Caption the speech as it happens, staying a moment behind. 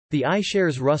The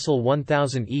iShares Russell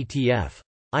 1000 ETF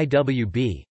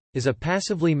 (IWB) is a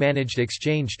passively managed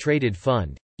exchange-traded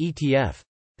fund (ETF)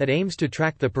 that aims to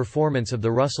track the performance of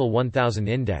the Russell 1000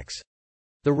 index.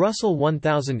 The Russell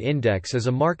 1000 index is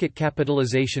a market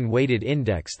capitalization-weighted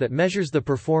index that measures the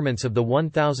performance of the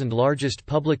 1,000 largest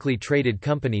publicly traded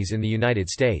companies in the United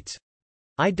States.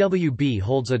 IWB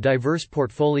holds a diverse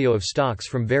portfolio of stocks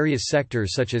from various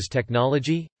sectors such as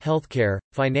technology, healthcare,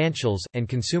 financials, and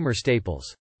consumer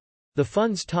staples. The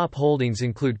fund's top holdings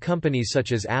include companies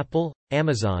such as Apple,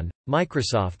 Amazon,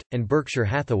 Microsoft, and Berkshire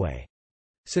Hathaway.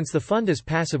 Since the fund is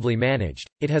passively managed,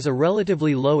 it has a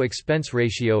relatively low expense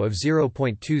ratio of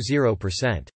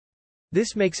 0.20%.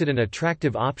 This makes it an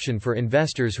attractive option for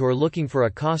investors who are looking for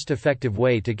a cost-effective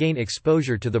way to gain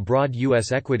exposure to the broad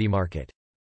U.S. equity market.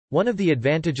 One of the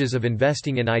advantages of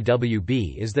investing in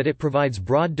IWB is that it provides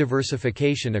broad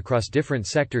diversification across different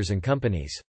sectors and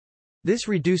companies. This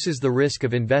reduces the risk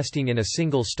of investing in a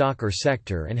single stock or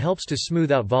sector and helps to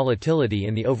smooth out volatility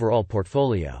in the overall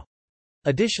portfolio.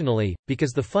 Additionally,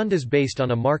 because the fund is based on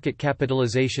a market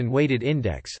capitalization-weighted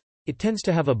index, it tends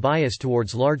to have a bias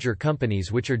towards larger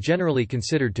companies which are generally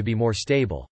considered to be more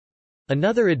stable.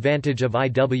 Another advantage of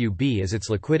IWB is its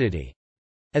liquidity.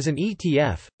 As an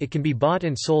ETF, it can be bought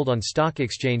and sold on stock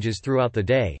exchanges throughout the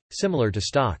day, similar to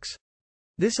stocks.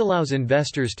 This allows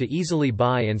investors to easily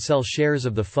buy and sell shares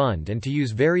of the fund and to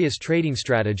use various trading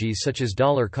strategies such as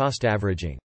dollar cost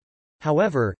averaging.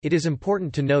 However, it is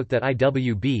important to note that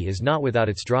IWB is not without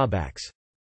its drawbacks.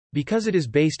 Because it is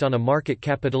based on a market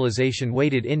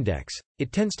capitalization-weighted index,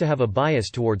 it tends to have a bias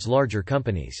towards larger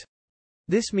companies.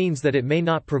 This means that it may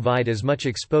not provide as much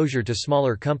exposure to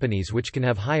smaller companies which can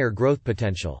have higher growth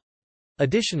potential.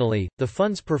 Additionally, the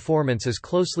fund's performance is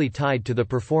closely tied to the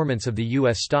performance of the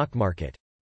U.S. stock market.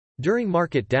 During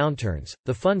market downturns,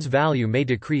 the fund's value may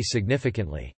decrease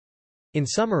significantly. In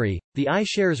summary, the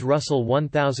iShares Russell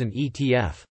 1000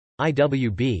 ETF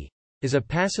 (IWB) is a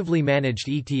passively managed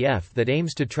ETF that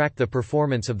aims to track the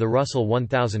performance of the Russell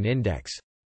 1000 index.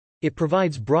 It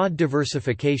provides broad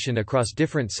diversification across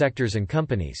different sectors and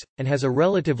companies, and has a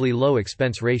relatively low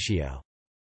expense ratio.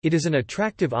 It is an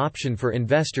attractive option for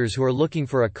investors who are looking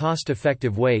for a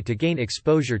cost-effective way to gain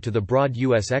exposure to the broad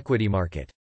U.S. equity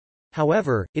market.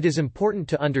 However, it is important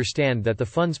to understand that the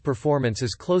fund's performance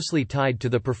is closely tied to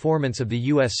the performance of the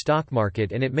U.S. stock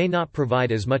market and it may not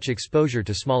provide as much exposure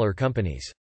to smaller companies.